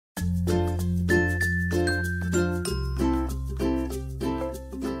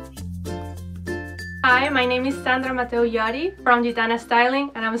Hi, my name is Sandra Mateo Yari from Gitana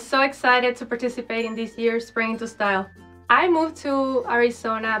Styling, and I'm so excited to participate in this year's Spring into Style. I moved to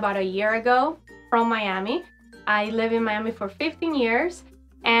Arizona about a year ago from Miami. I live in Miami for 15 years,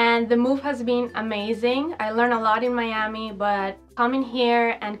 and the move has been amazing. I learned a lot in Miami, but coming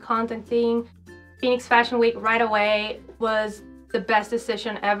here and contacting Phoenix Fashion Week right away was the best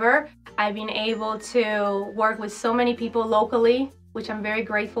decision ever. I've been able to work with so many people locally, which I'm very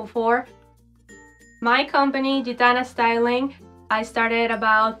grateful for. My company, Gitana Styling, I started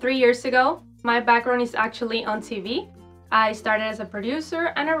about 3 years ago. My background is actually on TV. I started as a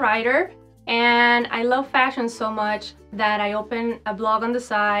producer and a writer, and I love fashion so much that I opened a blog on the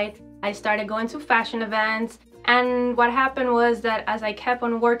side. I started going to fashion events, and what happened was that as I kept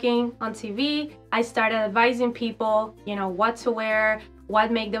on working on TV, I started advising people, what to wear,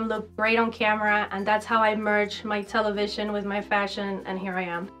 what make them look great on camera, and that's how I merged my television with my fashion, and here I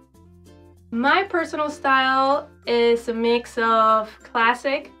am. My personal style is a mix of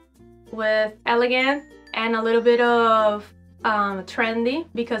classic with elegant and a little bit of trendy,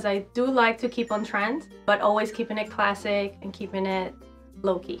 because I do like to keep on trend, but always keeping it classic and keeping it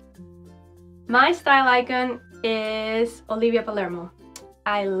low-key. My style icon is Olivia Palermo.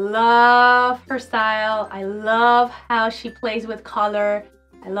 I love her style. I love how she plays with color.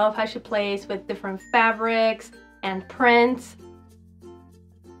 I love how she plays with different fabrics and prints.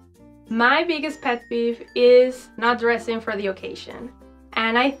 My biggest pet peeve is not dressing for the occasion.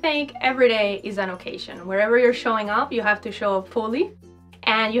 And I think every day is an occasion. Wherever you're showing up, you have to show up fully,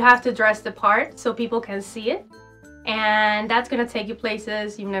 and you have to dress the part so people can see it. And that's gonna take you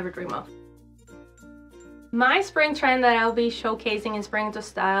places you never dream of. My spring trend that I'll be showcasing in Spring into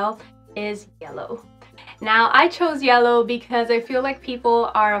Style is yellow. Now, I chose yellow because I feel like people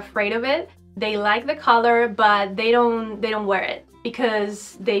are afraid of it. They like the color, but they don't wear it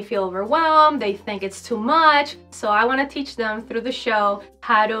because they feel overwhelmed, they think it's too much. So I want to teach them through the show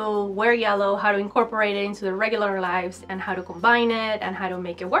how to wear yellow, how to incorporate it into their regular lives, and how to combine it and how to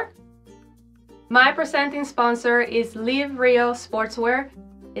make it work. My presenting sponsor is Liv Rio Sportswear.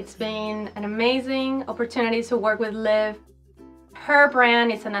 It's been an amazing opportunity to work with Liv. Her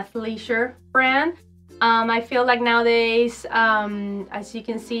brand is an athleisure brand. I feel like nowadays, as you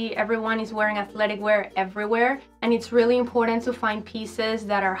can see, everyone is wearing athletic wear everywhere, and it's really important to find pieces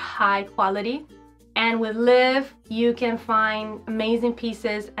that are high quality. And with Liv, you can find amazing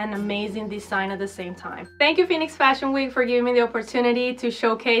pieces and amazing design at the same time. Thank you, Phoenix Fashion Week, for giving me the opportunity to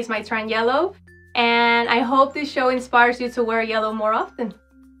showcase my trend yellow, and I hope this show inspires you to wear yellow more often.